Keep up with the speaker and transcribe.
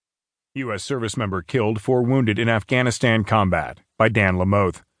U.S. service member killed, 4 wounded in Afghanistan combat, by Dan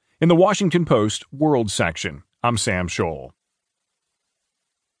Lamothe. In the Washington Post World section, I'm Sam Scholl.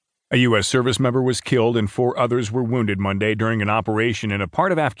 A U.S. service member was killed and 4 others were wounded Monday during an operation in a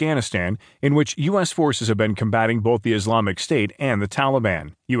part of Afghanistan in which U.S. forces have been combating both the Islamic State and the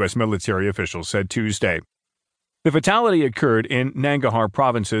Taliban, U.S. military officials said Tuesday. The fatality occurred in Nangarhar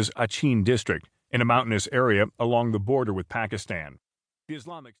Province's Achin district, in a mountainous area along the border with Pakistan. The Islamic